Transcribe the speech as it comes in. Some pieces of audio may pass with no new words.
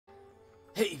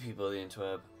Hey people of the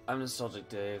interweb, I'm Nostalgic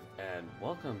Dave, and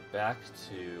welcome back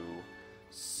to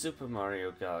Super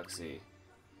Mario Galaxy.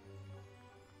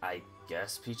 I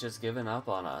guess Peach has given up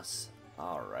on us.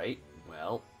 Alright,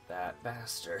 well, that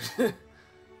bastard.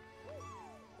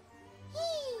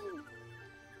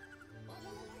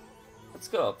 Let's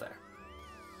go up there.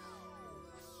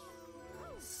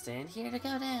 Stand here to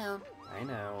go down. I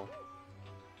know.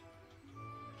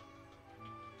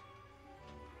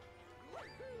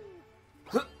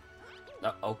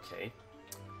 Okay.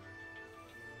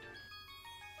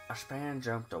 A span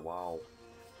jumped a wall.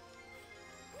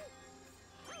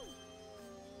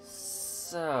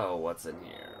 So, what's in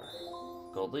here?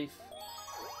 Gold leaf?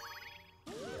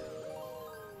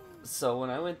 So,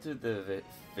 when I went through the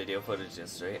video footage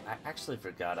yesterday, I actually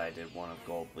forgot I did one of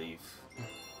gold leaf.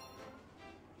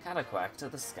 Kinda quack to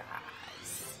the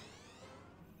skies.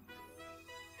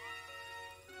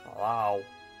 Wow.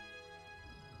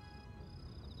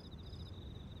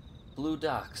 Blue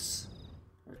ducks.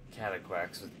 Or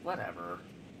cataquacks, whatever.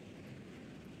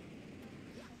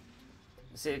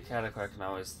 I see a cataquack and I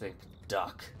always think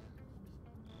duck.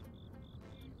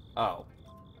 Oh.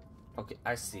 Okay,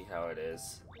 I see how it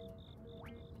is.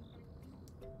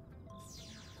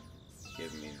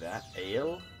 Give me that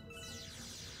ale.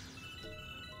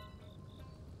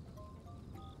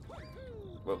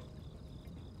 Whoa.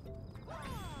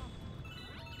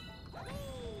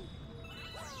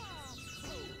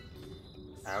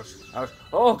 Ouch, ouch.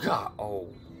 Oh god, oh.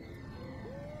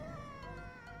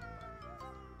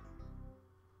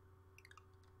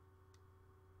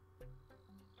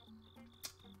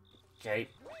 Okay.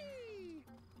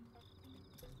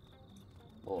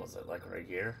 What was it, like right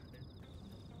here?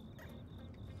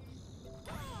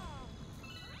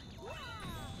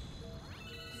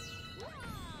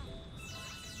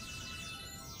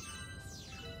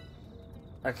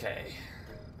 Okay.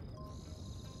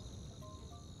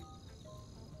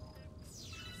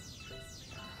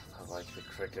 I like the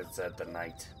crickets at the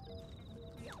night.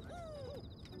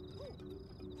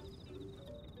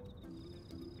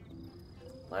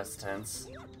 Less tense.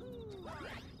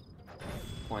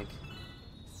 Poink.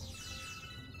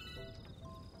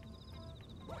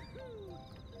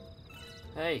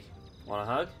 Hey, want a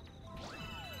hug?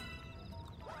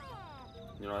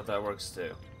 You know what, that works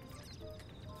too.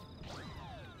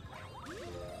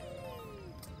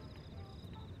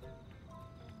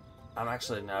 I'm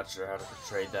actually not sure how to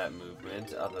portray that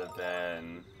movement other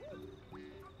than...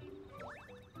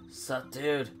 Sup,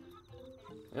 dude?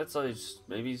 That's all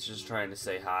maybe he's just trying to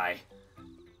say hi.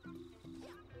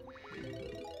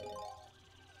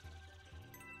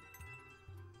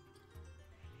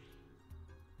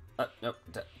 Nope.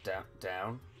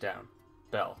 Down.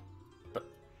 Bell.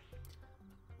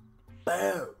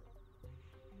 Boom!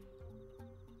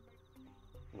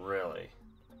 Really?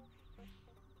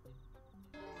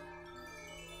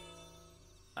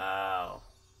 Oh.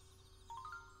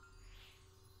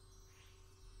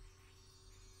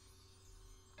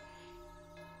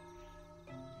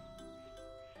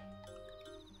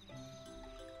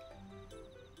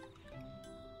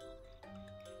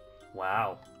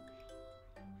 Wow.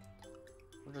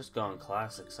 We're just going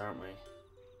classics, aren't we?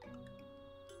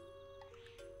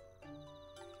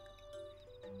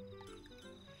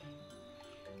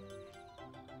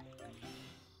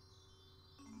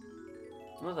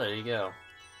 Well, there you go.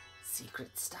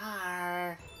 Secret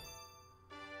star.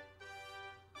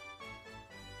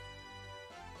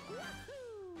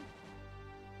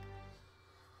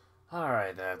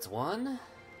 Alright, that's one.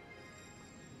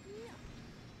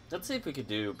 Let's see if we could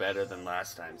do better than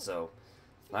last time. So,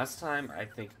 last time I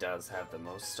think does have the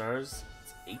most stars.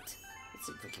 It's 8. Let's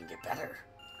see if we can get better.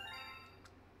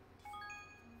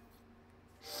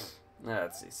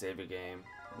 Let's see, save a game.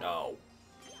 No.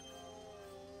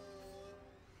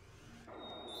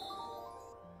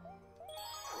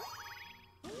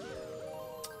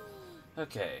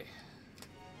 Okay.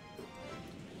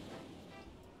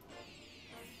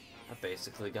 I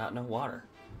basically got no water.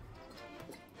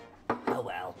 Oh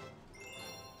well.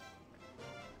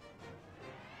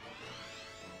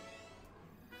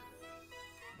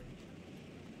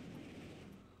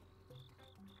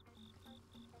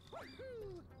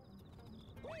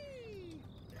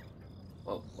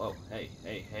 Whoa,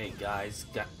 hey, guys.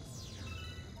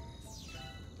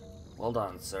 Well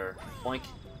done, sir. Boink.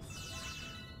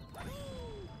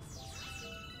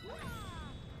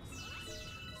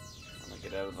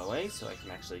 Get out of the way so I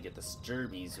can actually get the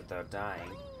Sturbies without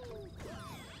dying.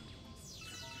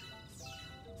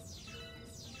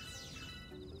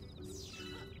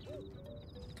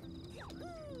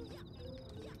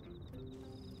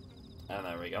 And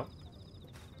there we go.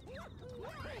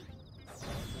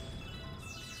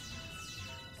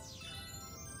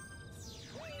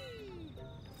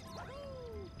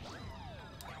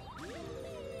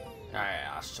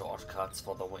 shortcuts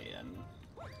for the win.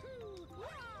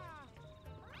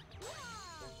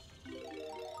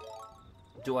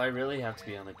 Do I really have to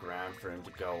be on the ground for him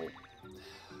to go?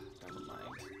 Never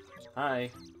mind.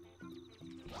 Hi.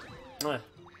 Mwah.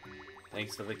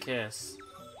 Thanks for the kiss.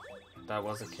 That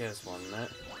was a kiss, wasn't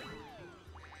it?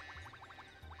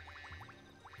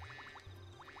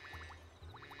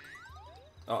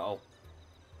 Uh-oh.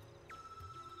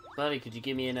 Buddy, could you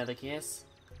give me another kiss?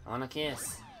 I want a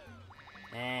kiss.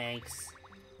 Thanks.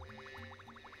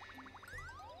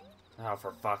 Oh,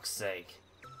 for fuck's sake.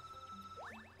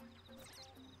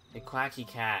 A quacky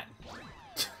cat.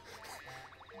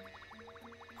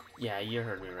 Yeah, you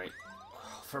heard me right.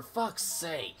 Oh, for fuck's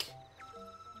sake.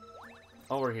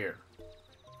 Over here.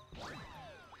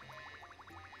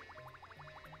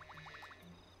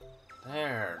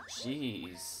 There,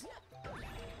 jeez.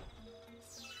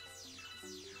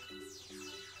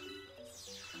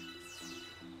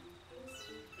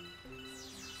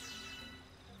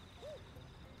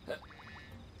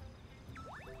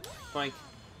 Boink.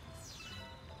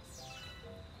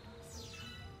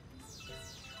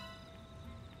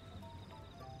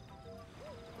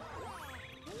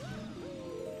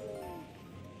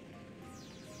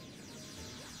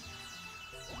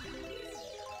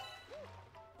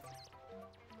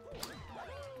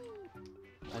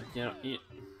 You know,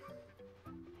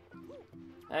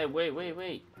 Hey,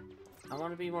 wait. I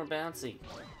want to be more bouncy.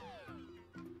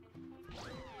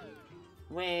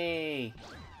 Way.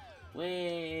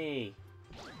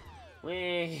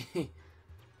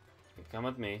 Come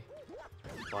with me.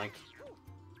 Boink.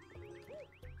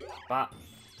 Bop.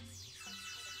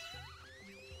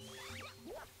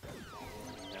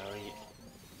 No,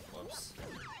 whoops.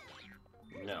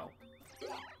 No.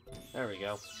 There we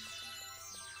go.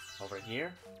 Over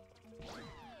here.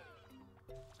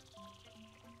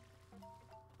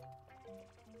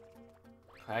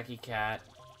 Quacky cat.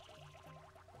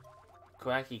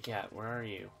 Quacky cat, where are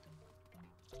you?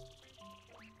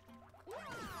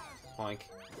 Boink.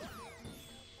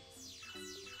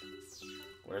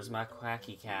 Where's my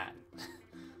quacky cat?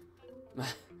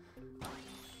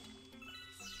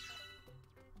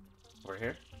 We're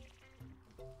here?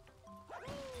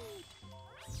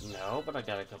 No, but I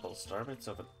got a couple of starbits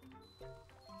over.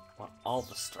 Want all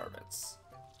the starbits.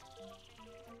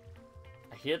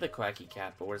 I hear the quacky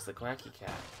cat, but where's the quacky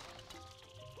cat?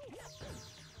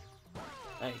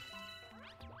 Hey.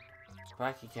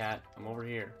 Quacky cat, I'm over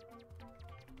here.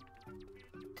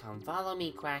 Come follow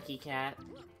me, quacky cat.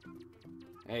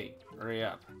 Hey, hurry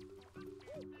up.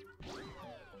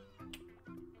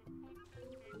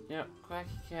 Yep,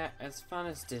 quacky cat, as fun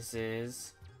as this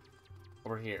is,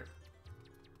 over here.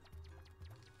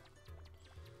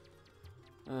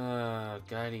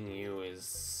 Guiding you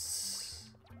is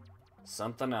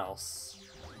something else.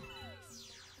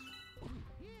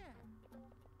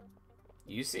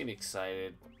 You seem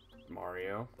excited,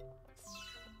 Mario.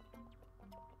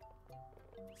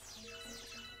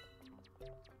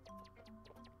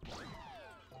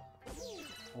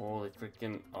 Holy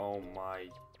freaking, oh my.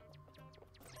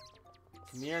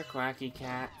 Come here, quacky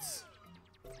cats.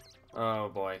 Oh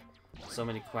boy, so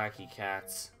many quacky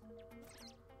cats.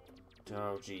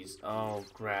 Oh jeez, oh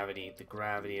gravity, the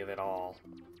gravity of it all.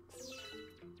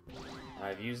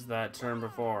 I've used that term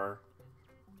before.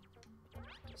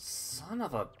 Son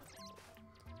of a...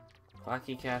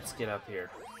 Quacky cats, get up here.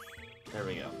 There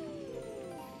we go.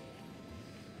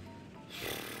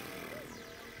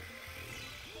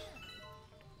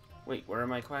 Wait, where are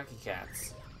my quacky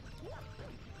cats?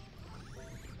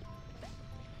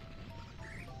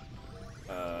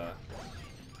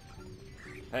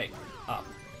 Hey, up.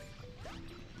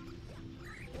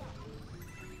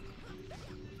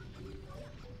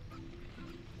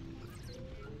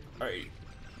 Hey.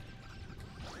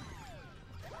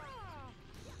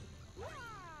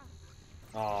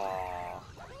 Aww.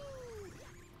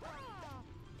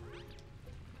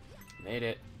 Made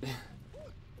it.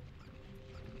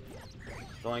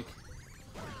 Doink.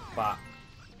 Bop.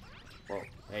 Whoa.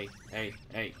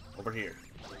 Hey. Over here.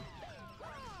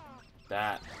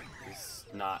 That is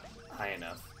not high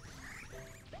enough.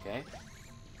 Okay.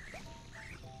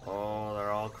 Oh, they're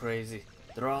all crazy.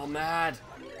 They're all mad.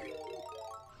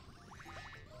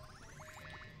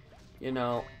 You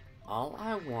know, all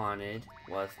I wanted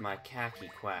was my khaki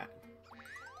quat.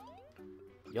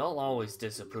 Y'all always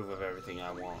disapprove of everything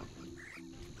I want.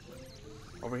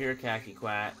 Over here, khaki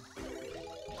quat.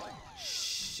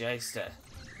 Shysta.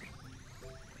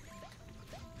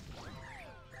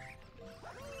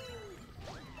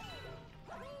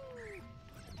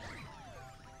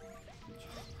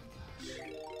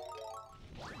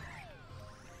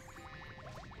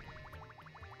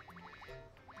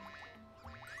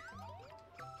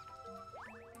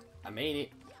 made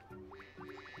it.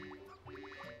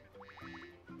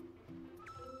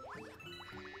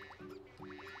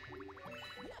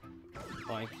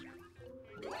 Boink.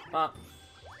 Pop.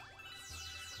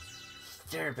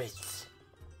 Sherbet.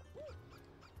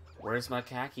 Where's my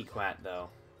khaki quat, though?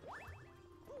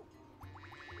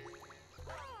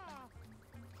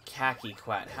 Khaki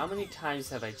quat. How many times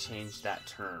have I changed that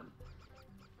term?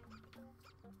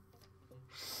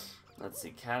 Let's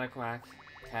see. Cataquack.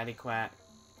 Catty-quat.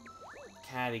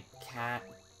 Catty-cat.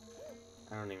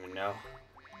 I don't even know.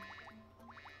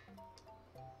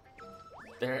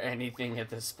 They're anything at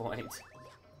this point.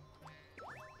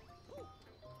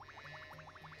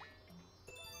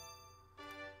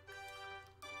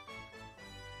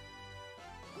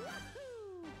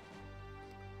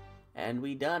 And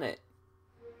we done it.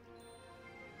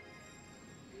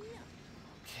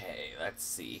 Okay, let's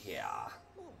see here.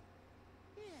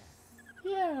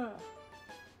 Yeah.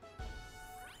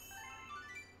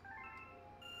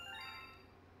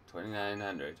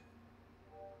 2,900.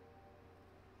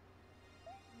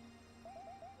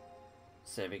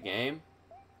 Save a game?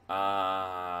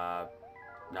 Not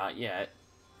yet.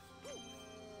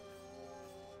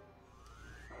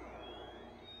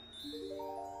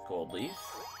 Gold leaf.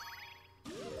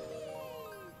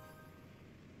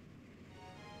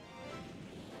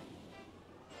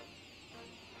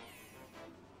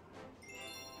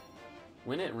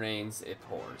 When it rains, it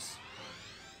pours.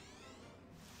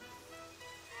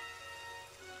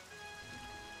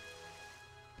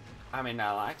 I mean,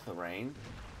 I like the rain.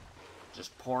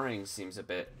 Just pouring seems a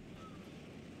bit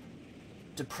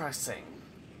depressing.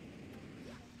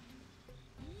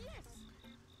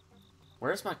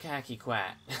 Where's my khaki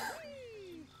quat?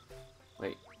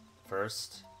 Wait,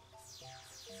 first.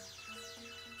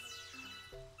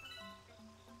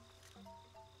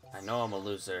 I know I'm a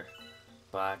loser,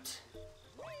 but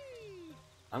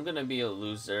I'm gonna be a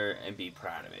loser and be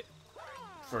proud of it.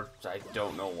 For I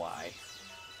don't know why.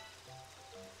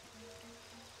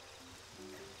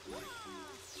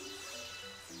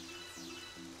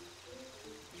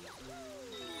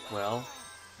 Well,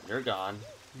 you're gone.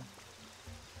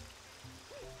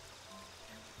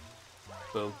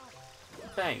 Boom.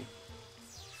 Bang.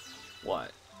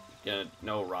 What?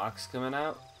 No rocks coming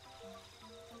out?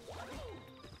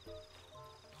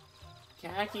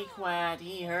 Khaki Quat,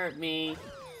 he hurt me.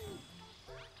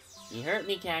 He hurt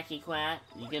me, Khaki Quat.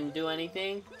 You gonna do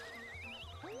anything?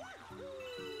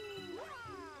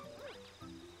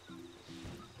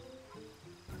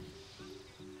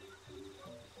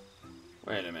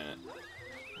 Wait a minute.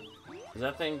 Is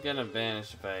that thing gonna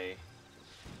vanish if I...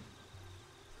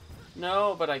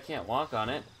 No, but I can't walk on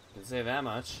it. I can say that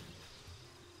much.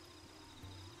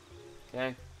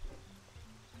 Okay.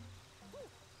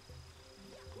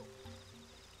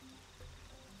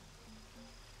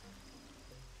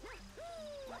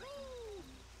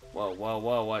 Whoa, whoa,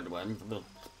 whoa,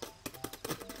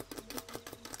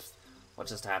 what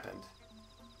just happened?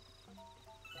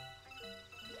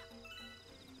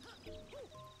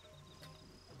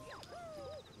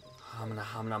 Hamna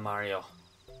hamna Mario.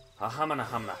 Hamna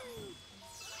hamna.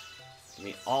 Give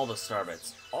me all the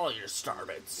starbits. All your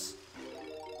starbits.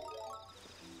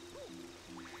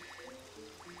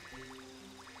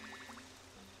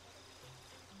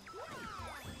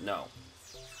 No.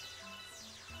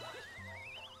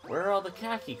 Where are all the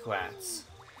khaki quats?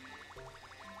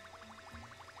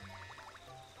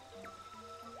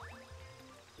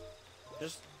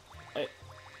 Just...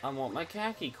 I want my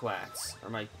khaki quats. Or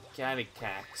my catty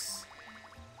cacks.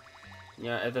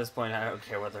 Yeah, at this point I don't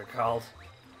care what they're called.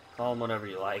 Call them whatever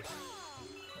you like.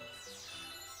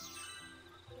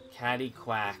 Catty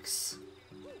quacks.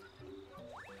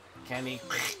 Catty...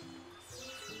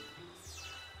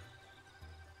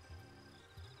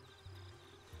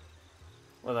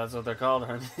 Well, that's what they're called,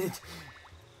 aren't they?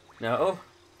 No?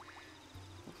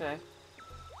 Okay.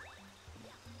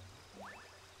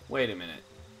 Wait a minute.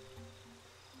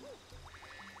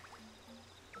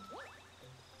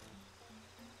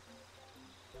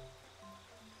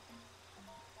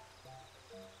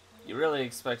 You really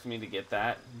expect me to get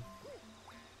that?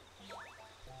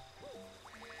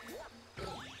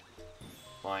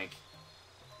 Boink.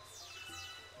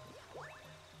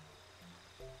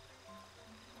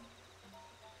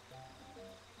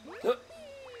 Whoa,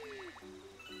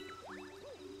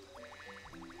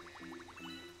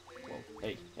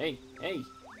 hey, hey, hey!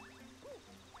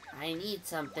 I need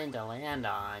something to land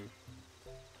on.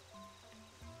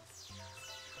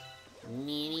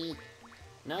 Meanie?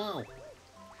 No.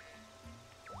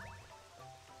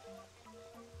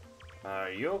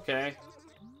 Are you okay?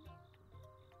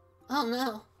 Oh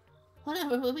no!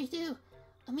 Whatever will we do?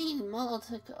 A mean mole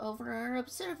took over our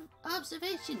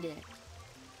observation deck.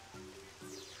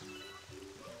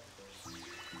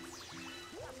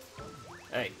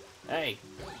 Hey, hey!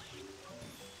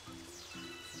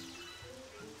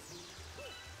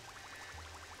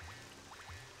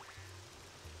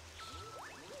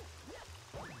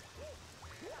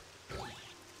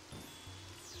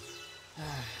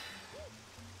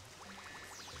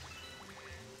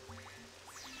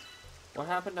 What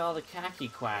happened to all the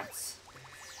KHAKI quacks?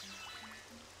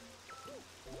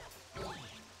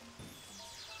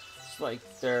 It's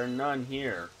like there are none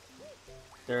here.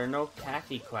 There are no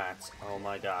KHAKI quacks. Oh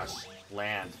my gosh.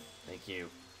 Land. Thank you.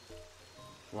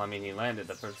 Well, I mean, he landed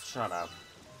the first. Shut up.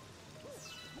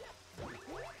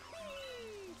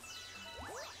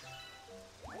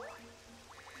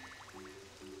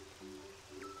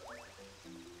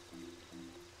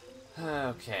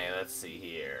 Okay, let's see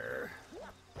here.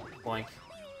 Boink.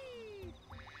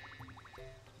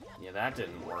 Yeah, that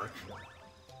didn't work.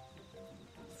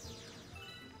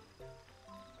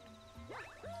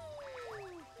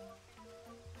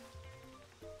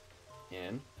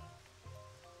 In.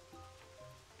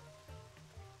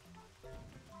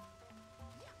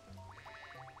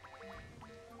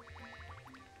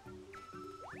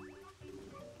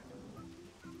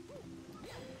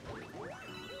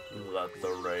 Let the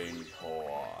rain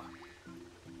pour.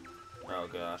 Oh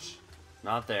gosh.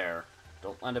 Not there.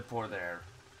 Don't let it pour there.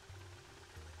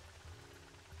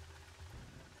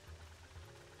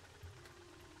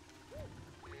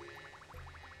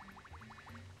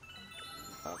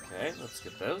 Okay, let's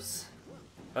get those.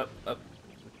 Up, up.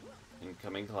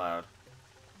 Incoming cloud.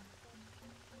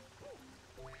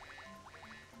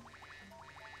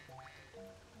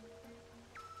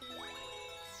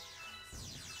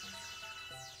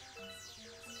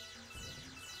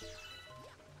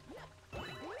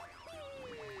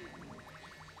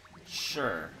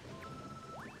 Sure.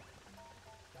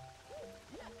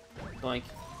 Boink.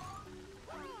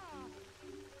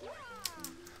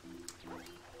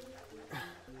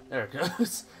 There it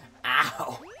goes.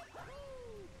 Ow!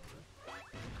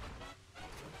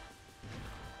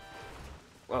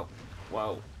 Whoa,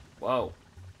 whoa, whoa.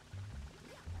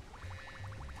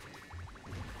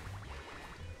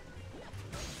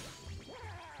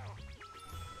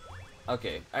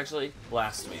 Okay, actually,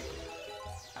 blast me.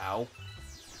 Ow.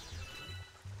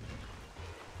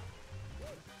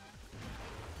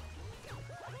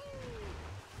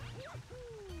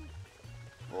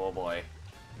 Oh boy.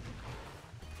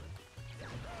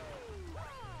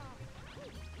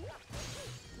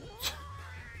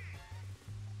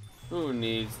 Who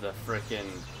needs the frickin'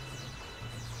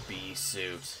 bee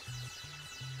suit?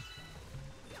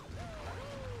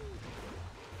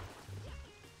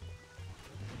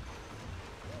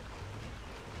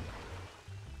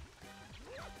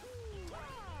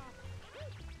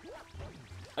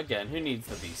 Again, who needs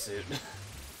the bee suit?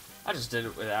 I just did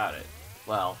it without it.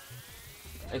 Well,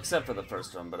 except for the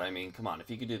first one, but I mean, come on, if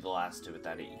you could do the last two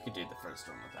without it, you could do the first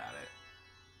one without it.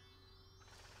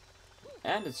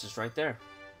 And it's just right there.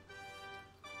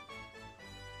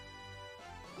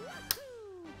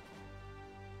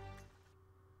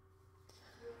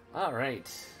 Alright,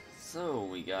 so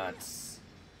we got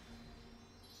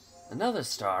another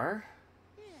star.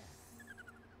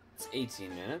 It's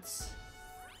 18 minutes.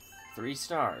 3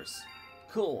 stars.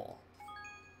 Cool.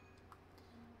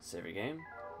 Save your game?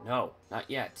 No, not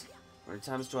yet. How many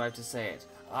times do I have to say it?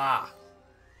 Ah!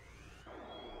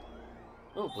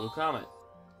 Oh, blue comet.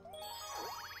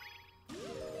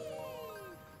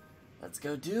 Let's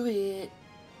go do it!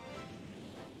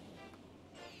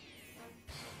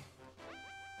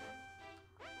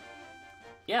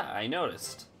 Yeah, I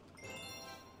noticed.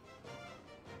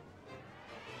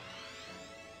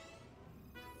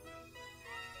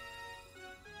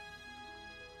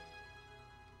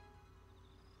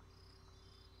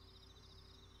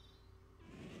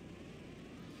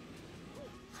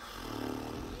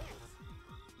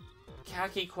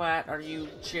 KHAKI Quat, are you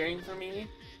cheering for me?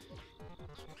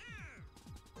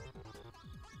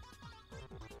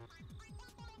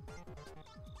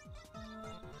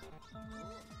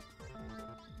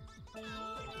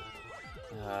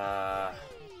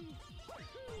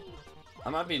 I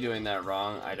might be doing that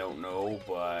wrong, I don't know,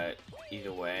 but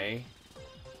either way.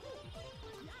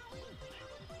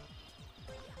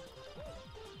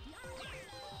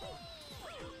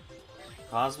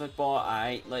 Cosmic Ball, I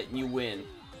ain't letting you win.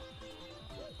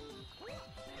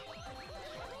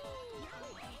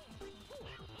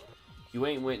 You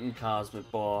ain't winning,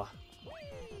 Cosmic Ball.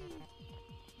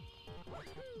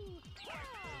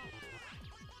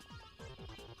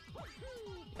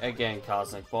 Again,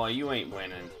 Cosmic Ball, you ain't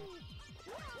winning.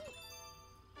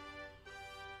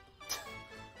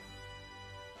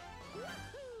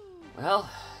 Well,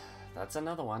 that's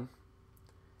another one.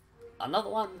 Another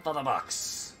one for the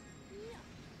books.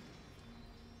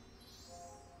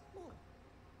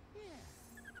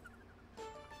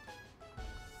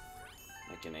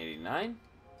 Making 89.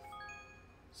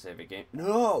 Save a game.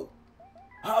 No!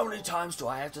 How many times do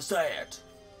I have to say it?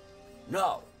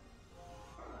 No.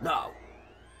 No.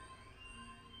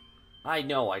 I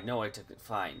know I took it.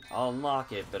 Fine. I'll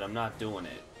unlock it, but I'm not doing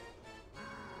it.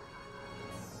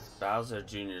 Bowser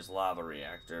Jr.'s lava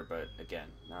reactor, but again,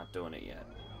 not doing it yet.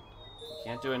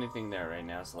 Can't do anything there right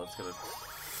now, so let's go to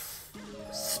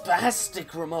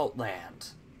Spastic Remote Land.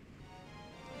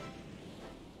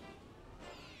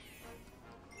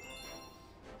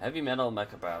 Heavy Metal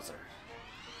Mecha Bowser.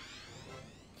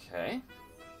 Okay.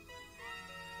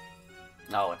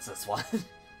 Oh, it's this one.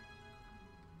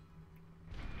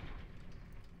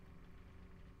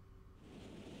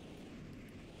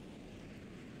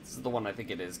 This is the one I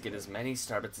think it is. Get as many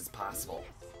starbits as possible.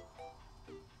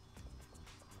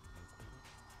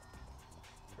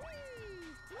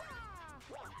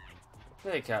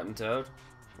 Hey, Captain Toad.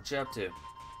 What you up to?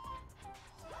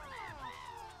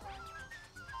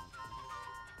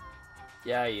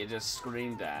 Yeah, you just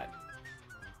screamed that.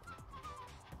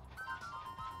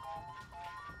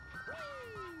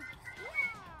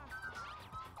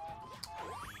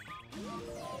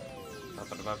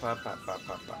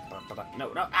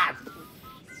 No, no, ah!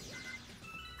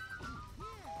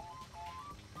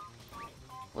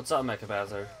 What's up, Mecha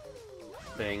Bowser?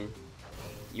 Thing.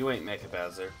 You ain't Mecha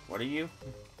Bowser. What are you?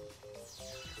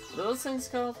 What are those things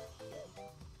called?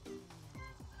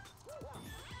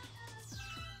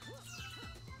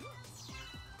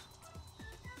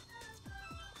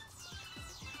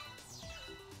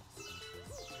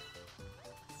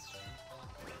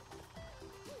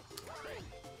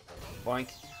 Boink.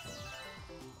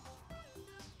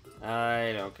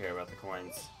 I don't care about the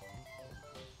coins.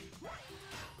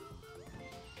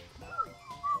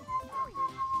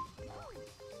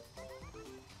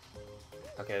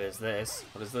 Okay, there's this.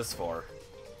 What is this for?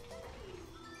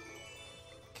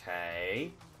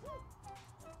 Okay.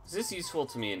 Is this useful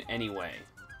to me in any way?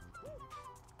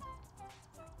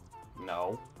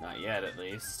 No, not yet at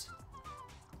least.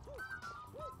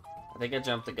 I think I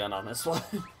jumped the gun on this one.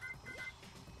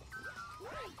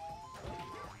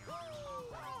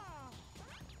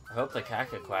 I hope the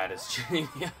KHAKI is cheering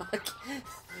me on.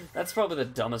 That's probably the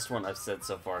dumbest one I've said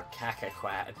so far.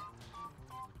 KHAKI.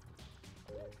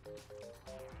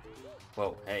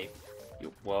 Whoa, hey.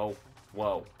 You, whoa,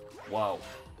 whoa, whoa.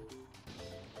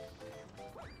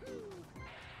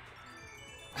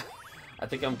 I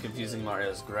think I'm confusing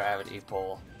Mario's gravity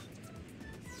pull.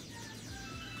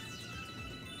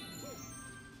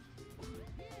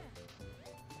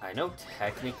 I know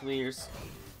technically you're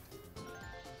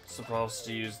supposed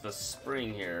to use the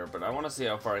spring here, but I want to see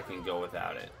how far I can go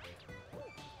without it.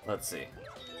 Let's see.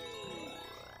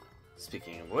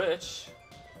 Speaking of which,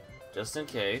 just in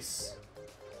case.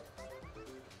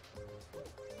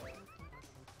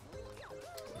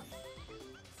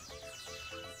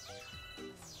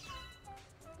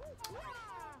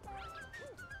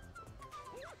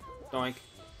 Doink.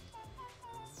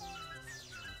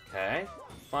 Okay.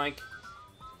 Boink.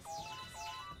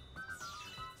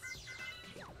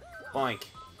 Boink.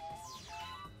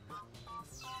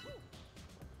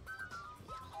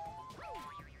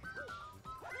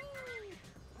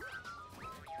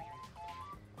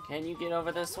 Can you get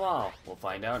over this wall? We'll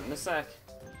find out in a sec.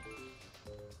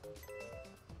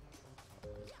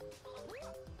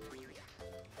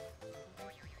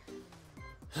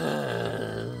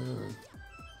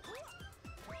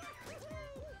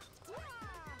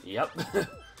 Yep.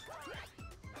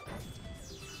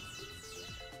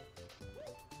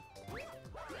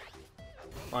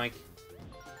 Mike.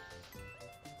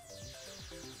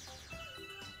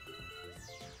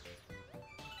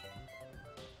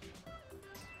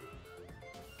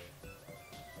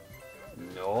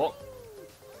 No.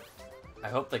 I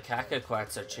hope the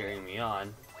KHAKI are cheering me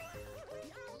on.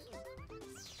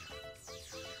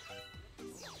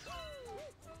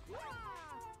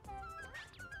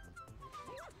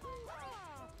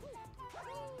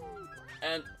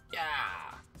 And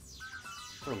yeah,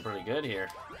 doing pretty good here.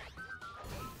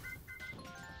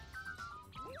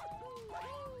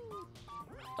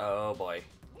 Oh boy.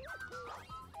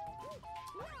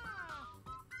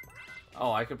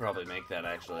 Oh, I could probably make that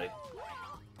actually.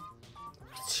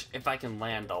 If I can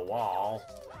land the wall.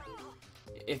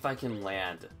 If I can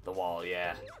land the wall,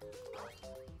 yeah.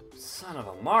 Son of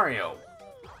a Mario.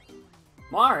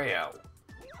 Mario.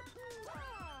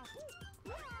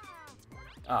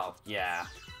 Oh, yeah.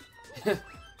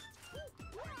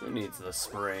 Who needs the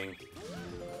spring?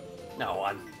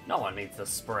 No one needs the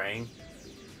spring.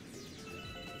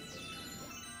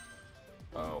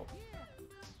 Oh.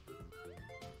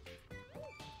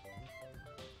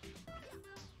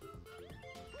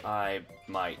 I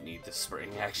might need the spring,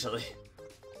 actually.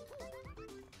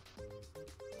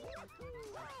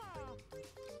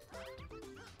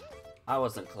 I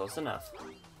wasn't close enough.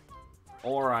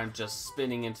 Or I'm just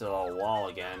spinning into the wall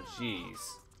again. Jeez.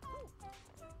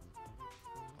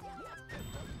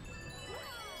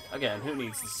 Again, who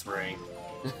needs the spring?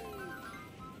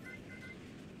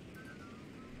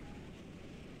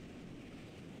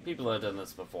 People have done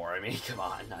this before. I mean, come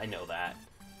on. I know that.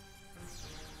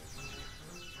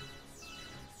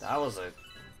 That was a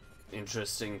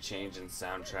interesting change in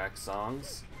soundtrack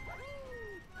songs.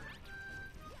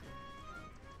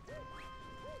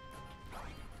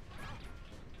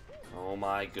 Oh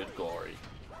my, good gory.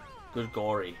 Good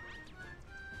gory.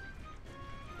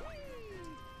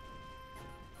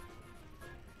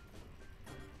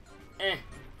 Eh.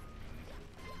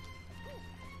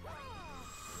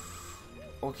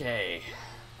 Okay.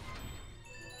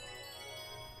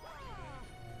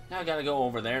 Now I gotta go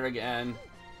over there again.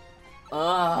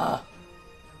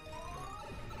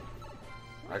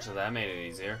 Actually, that made it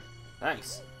easier.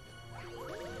 Thanks.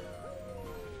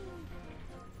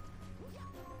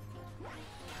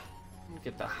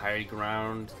 Get the high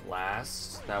ground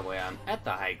last. That way I'm at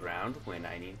the high ground when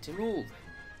I need to move.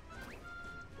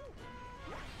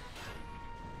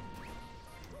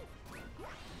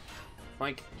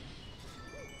 Mike.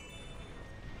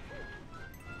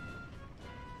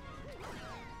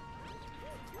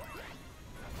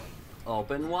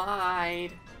 Open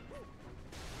wide.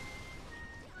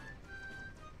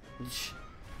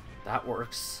 That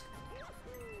works.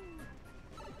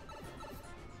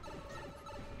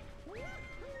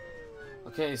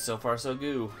 Okay, so far so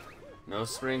good. No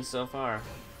spring so far.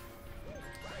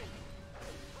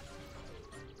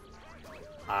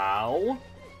 Ow.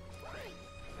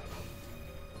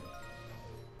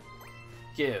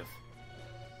 Give.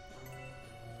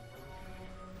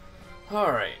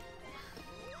 Alright.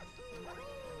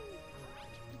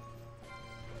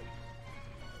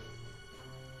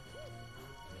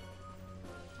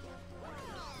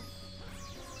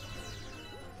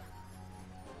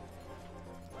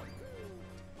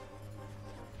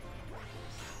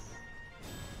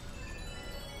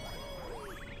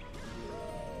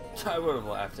 I would have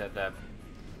laughed at that.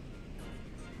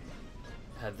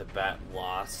 Had the bat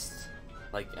lost,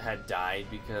 like had died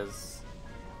because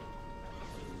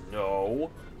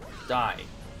no, die.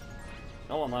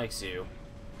 No one likes you.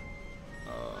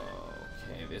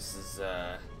 Okay, this is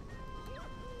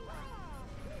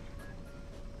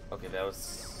okay, that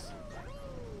was.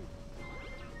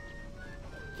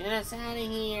 Get us out of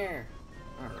here.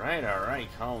 All right,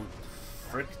 calm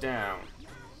frick down.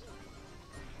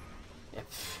 Yep.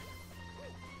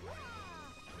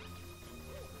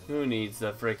 Who needs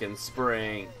the frickin'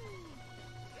 spring?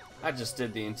 I just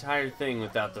did the entire thing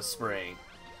without the spring.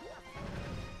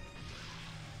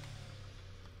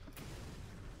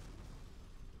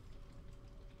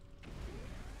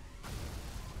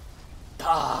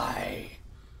 Die!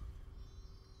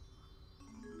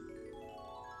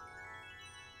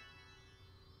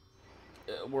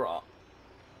 We're all...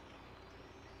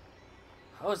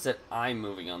 How is it I'm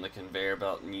moving on the conveyor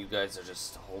belt and you guys are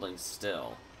just holding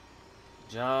still?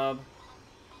 Good job.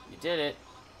 You did it.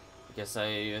 I guess I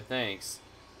owe you a thanks.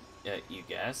 You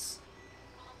guess?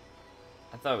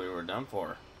 I thought we were done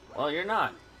for. Well, you're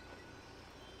not.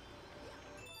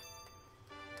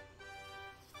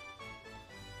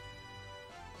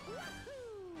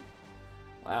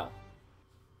 Wow.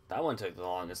 That one took the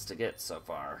longest to get so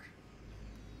far.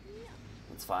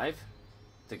 That's 5.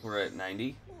 I think we're at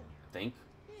 90. I think.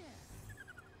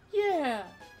 Yeah!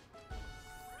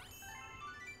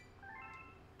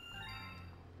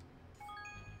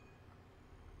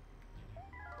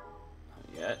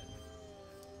 Not yet.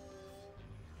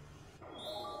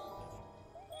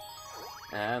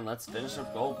 And let's finish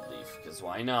up Gold Leaf, because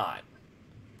why not?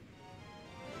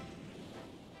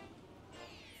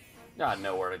 Got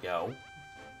nowhere to go.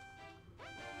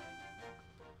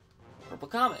 Purple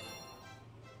Comet.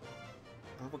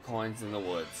 Purple coins in the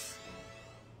woods.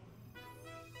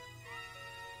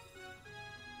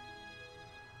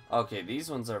 Okay, these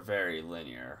ones are very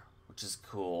linear, which is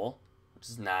cool, which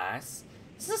is nice.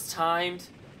 Is this timed?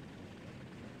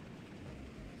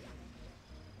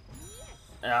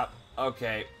 Yeah,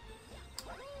 okay.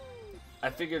 I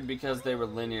figured because they were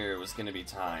linear, it was going to be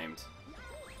timed.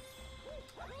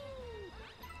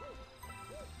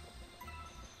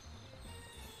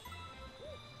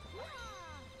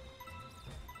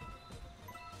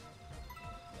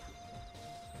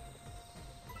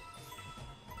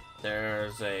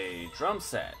 There's a drum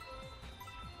set.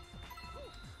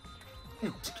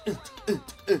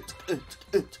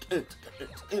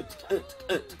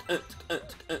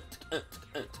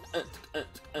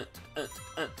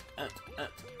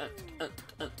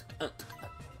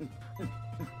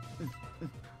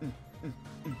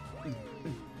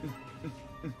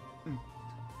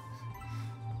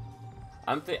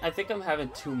 I think I'm having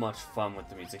too much fun with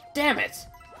the music. Damn it!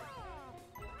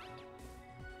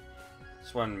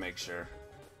 Just wanted to make sure.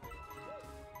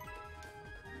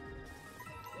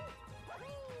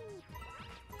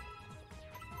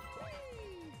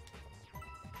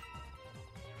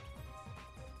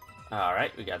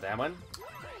 Alright, we got that one.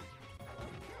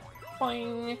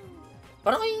 Boing!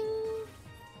 Boing!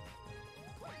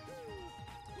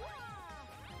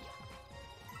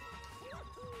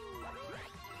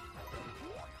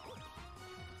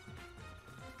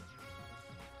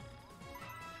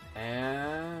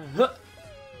 And... Huh.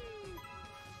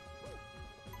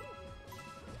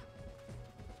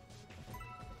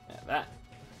 Yeah, that.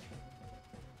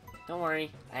 Don't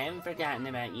worry, I haven't forgotten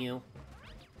about you.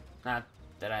 Not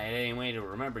that I had any way to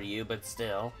remember you, but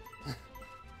still.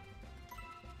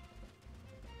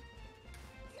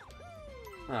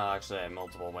 Well, actually, I have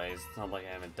multiple ways. It's not like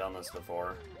I haven't done this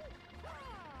before.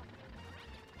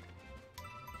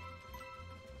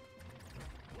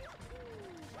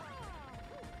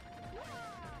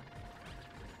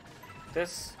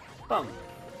 This bum.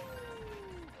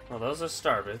 Well, those are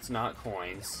star bits, not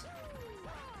coins.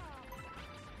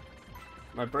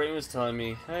 My brain was telling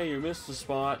me, hey, you missed a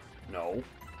spot. No.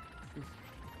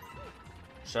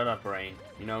 Shut up, brain.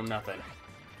 You know nothing.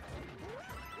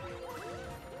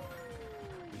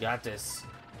 You got this.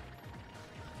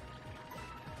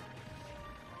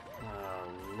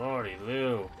 Oh, lordy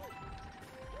Lou.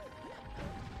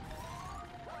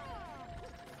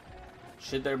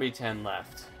 Should there be 10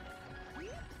 left?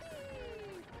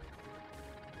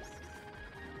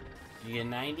 You get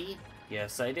 90?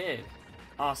 Yes, I did.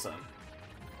 Awesome.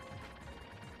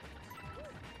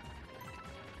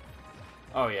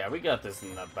 Oh yeah, we got this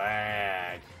in the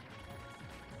bag.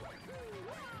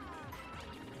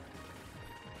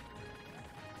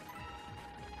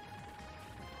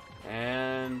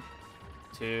 And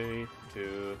 3,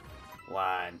 2,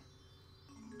 1.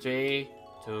 3,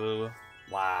 2,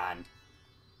 1.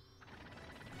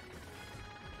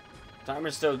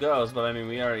 Timer still goes, but I mean,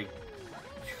 we already...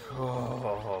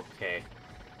 Oh, okay.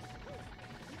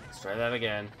 Let's try that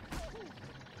again.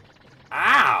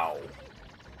 Ow!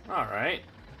 Alright.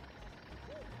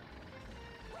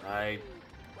 I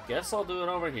guess I'll do it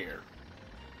over here.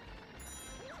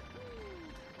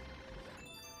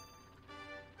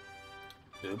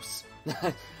 Oops.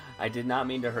 I did not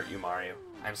mean to hurt you, Mario.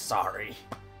 I'm sorry.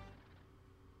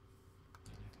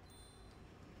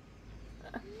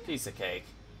 Piece of cake.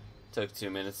 Took 2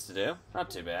 minutes to do. Not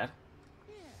too bad.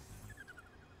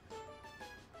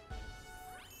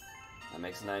 That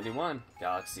makes 91.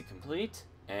 Galaxy complete.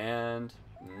 And...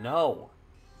 no!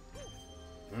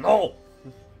 No!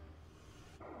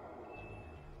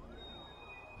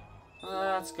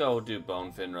 Let's go do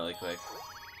Bonefin really quick.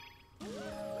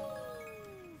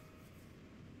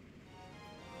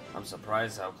 I'm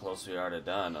surprised how close we are to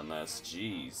done on this.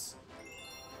 Jeez.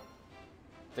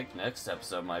 I think next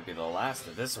episode might be the last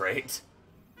at this rate.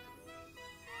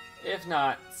 If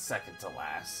not, second to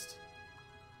last.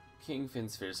 King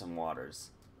Finn's Fearsome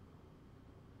Waters.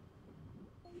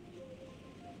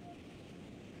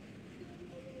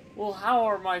 Well, how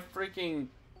are my freaking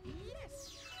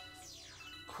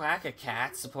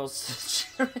Quack-a-Cats supposed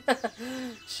to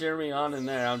cheer me on in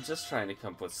there? I'm just trying to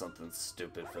come up with something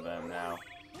stupid for them now.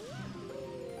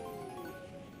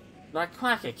 My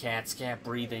Quack-a-Cats can't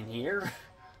breathe in here.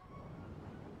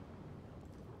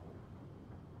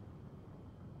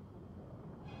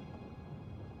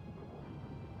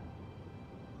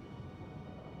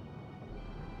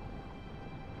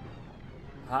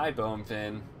 Hi,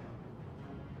 Bonefin.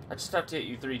 I just have to hit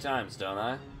you 3 times, don't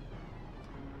I?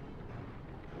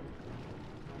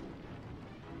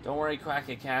 Don't worry,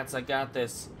 Quack-a-Cats, I got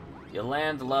this. You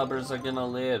landlubbers are gonna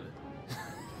live.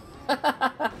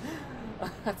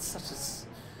 That's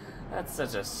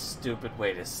such a stupid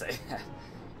way to say that.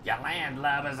 You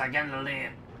landlubbers are gonna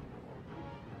live.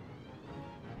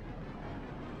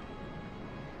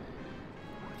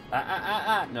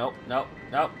 Nope, nope,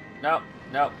 nope, nope,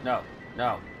 nope, no,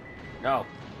 no, no,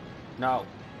 no.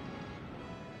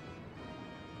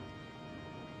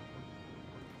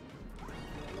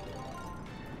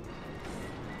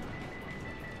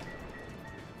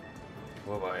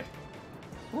 Oh boy.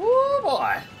 Oh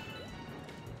boy!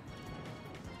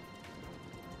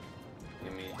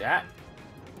 Give me that.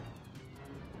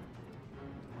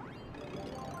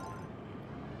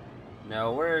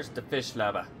 Now, where's the fish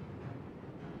lava?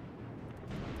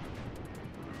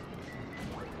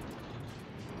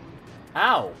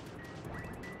 Ow!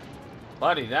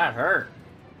 Buddy, that hurt.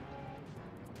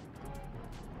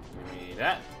 Give me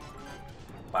that.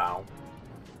 Wow.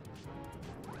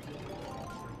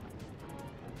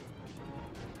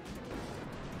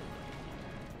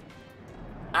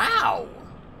 Ow!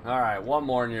 Alright, one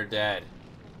more and you're dead.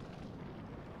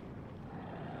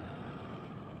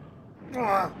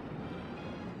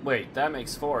 Wait, that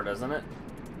makes 4, doesn't it?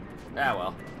 Ah,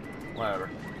 well. Whatever.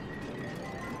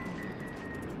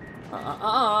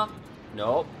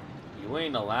 Nope. You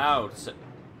ain't allowed to...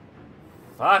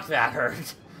 Fuck, that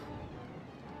hurt.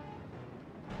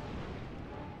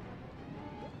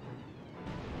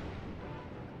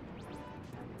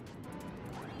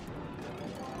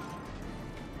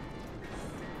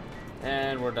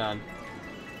 And we're done.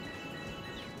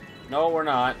 No, we're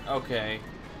not. Okay.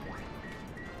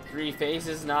 3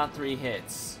 phases, not 3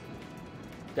 hits.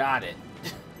 Got it.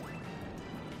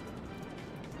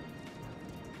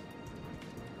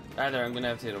 Either I'm gonna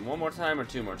have to hit him 1 more time or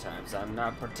 2 more times. I'm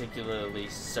not particularly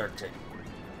certain.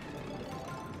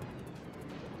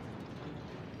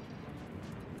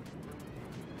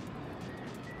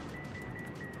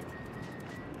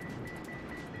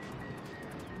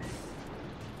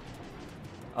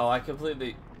 Oh, I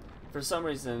completely... For some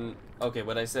reason... Okay,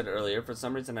 what I said earlier, for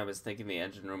some reason I was thinking the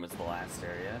engine room was the last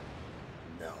area.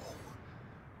 No.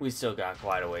 We still got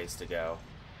quite a ways to go.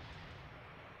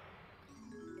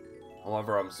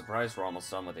 However, I'm surprised we're almost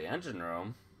done with the engine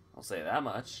room. I'll say that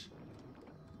much.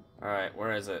 Alright,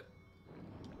 where is it?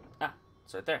 Ah,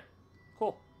 it's right there.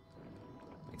 Cool.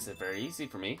 Makes it very easy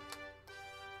for me.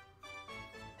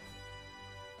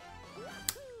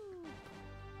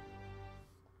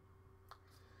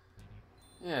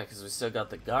 Yeah, because we still got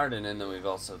the garden, and then we've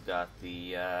also got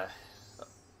the,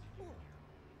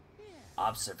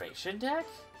 observation deck?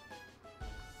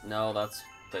 No, that's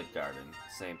the garden.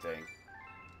 Same thing.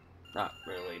 Not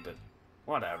really, but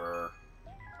whatever.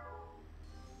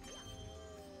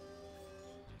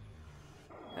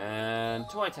 And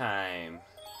toy time.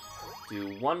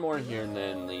 Do 1 more here and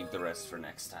then leave the rest for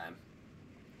next time.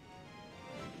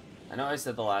 I know I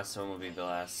said the last one will be the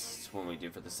last one we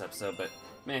do for this episode, but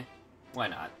meh, why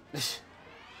not?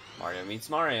 Mario meets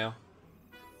Mario.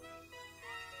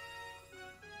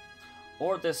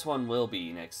 Or this one will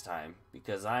be next time,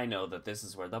 because I know that this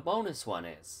is where the bonus one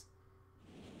is.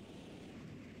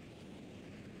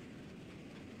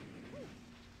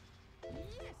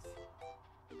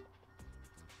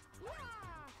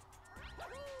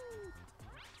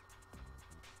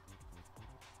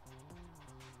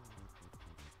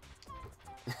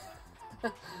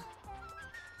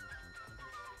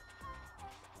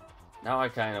 Now I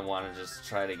kind of want to just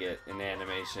try to get an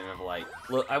animation of, like...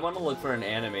 Look, I want to look for an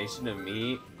animation of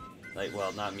me, like,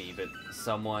 well, not me, but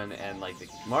someone, and, like, the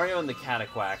Mario and the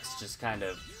Cataquacks just kind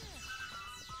of...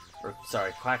 Or,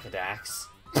 sorry, Quackadax.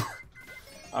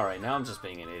 Alright, now I'm just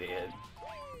being an idiot.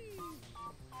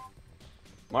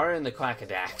 Mario and the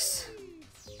Quackadax.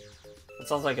 That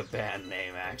sounds like a band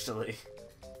name, actually.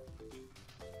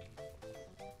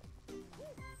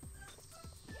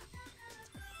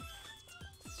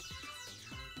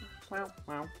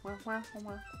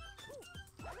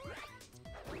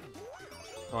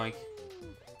 Boink.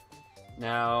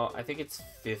 Now, I think it's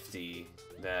 50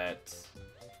 that...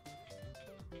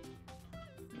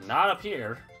 Not up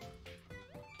here.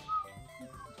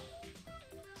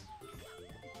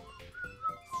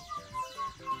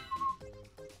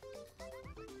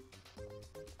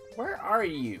 Where are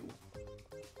you?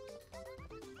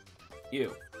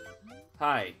 You.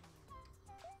 Hi.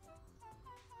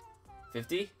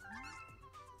 50?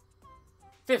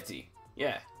 50.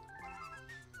 Yeah.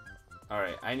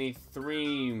 Alright, I need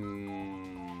 3...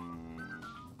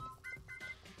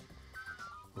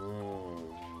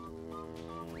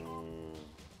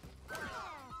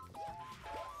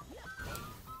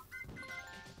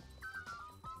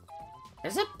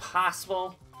 Is it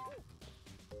possible?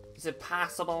 Is it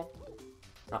possible?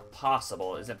 Not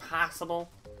possible. Is it possible?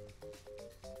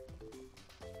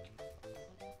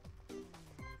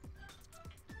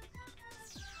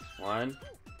 One.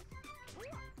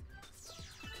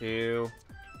 2.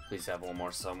 Please have 1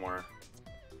 more somewhere.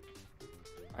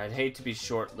 I'd hate to be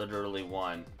short literally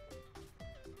 1.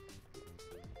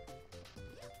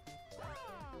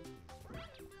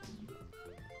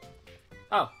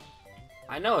 Oh.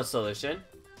 I know a solution.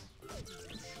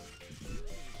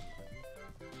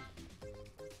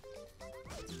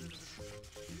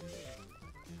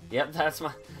 Yep,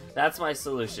 that's my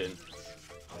solution.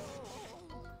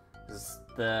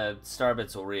 the star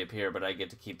bits will reappear, but I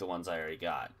get to keep the ones I already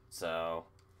got. So,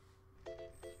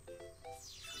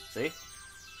 see?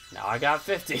 Now I got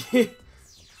 50.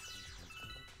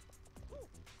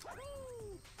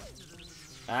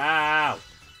 Ow!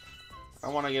 I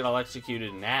want to get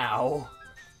electrocuted now.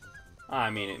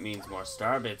 I mean, it means more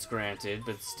star bits granted,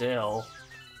 but still.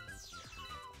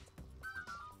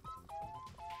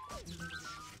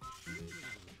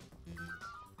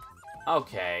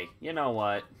 Okay, you know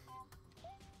what?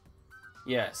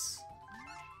 Yes.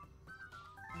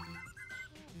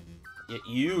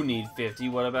 You need 50,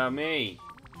 what about me?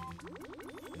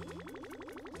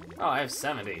 Oh, I have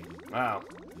 70. Wow.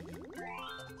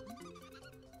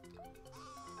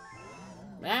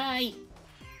 Bye.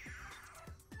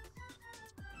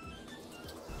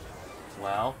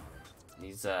 Well,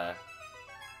 he's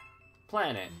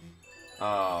planet.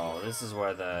 Oh, this is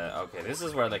where the this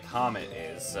is where the comet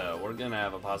is. So we're gonna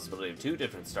have a possibility of 2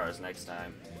 different stars next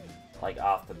time, like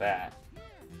off the bat.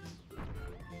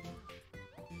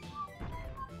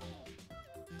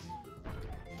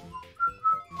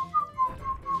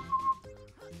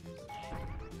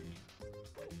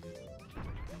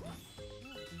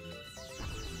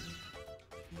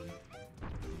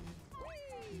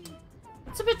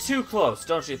 It's a bit too close,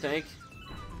 don't you think?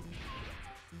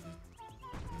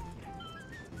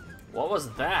 What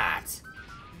was that?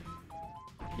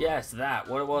 Yes, that.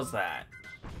 What was that?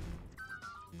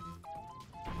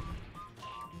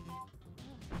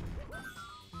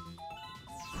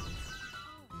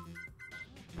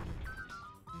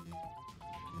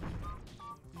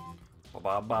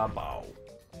 Ba-ba-ba-bow.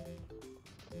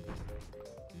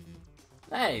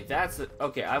 Hey, that's it.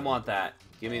 Okay, I want that.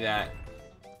 Give me that.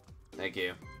 Thank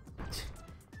you.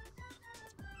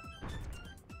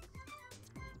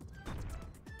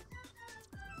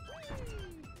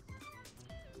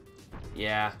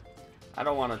 Yeah, I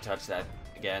don't want to touch that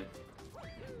again.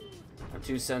 I'm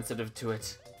too sensitive to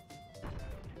it.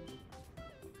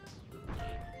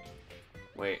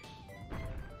 Wait.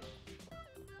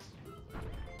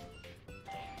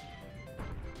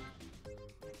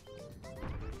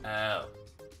 Oh.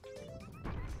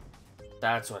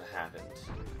 That's what happened.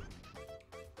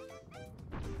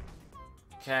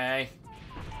 Okay.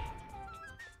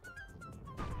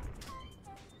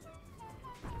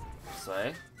 This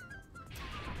way.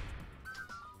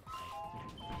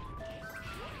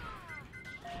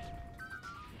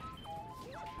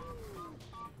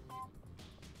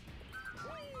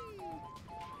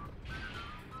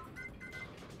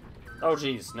 Oh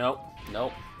jeez, nope,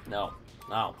 nope, no,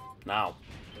 no, no.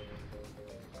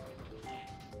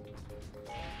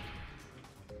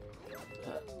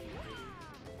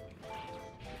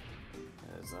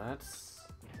 There's that.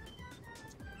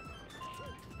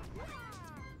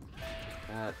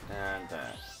 That and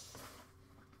that.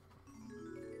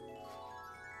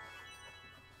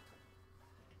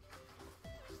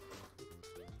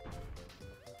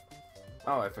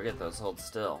 Oh, I forget those hold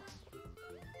still.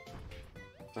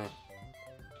 Eh.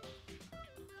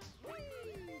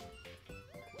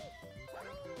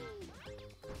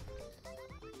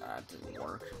 That didn't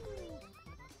work.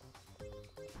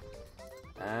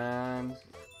 And...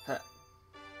 Huh.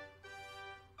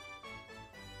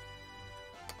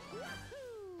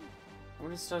 How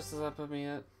many stars does that put me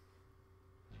at?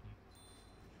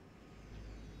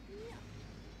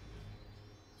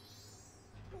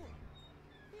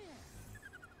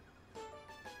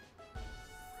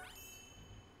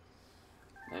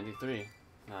 $93.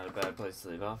 Not a bad place to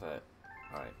leave off at.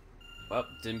 Alright. Well,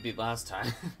 didn't beat last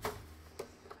time.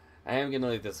 I am gonna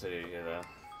leave this video here though.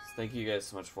 So thank you guys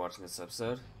so much for watching this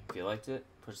episode. If you liked it,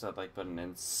 push that like button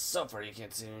in so far you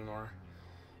can't see it anymore.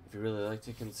 If you really liked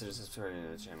it, consider subscribing to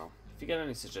the channel. If you got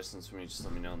any suggestions for me, just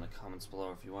let me know in the comments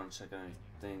below. If you want to check out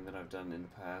anything that I've done in the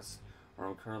past or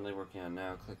I'm currently working on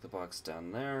now, click the box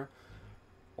down there.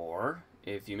 Or,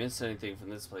 if you missed anything from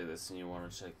this playlist and you want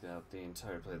to check out the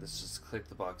entire playlist, just click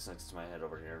the box next to my head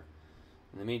over here.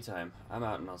 In the meantime, I'm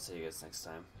out and I'll see you guys next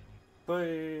time.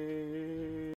 Bye!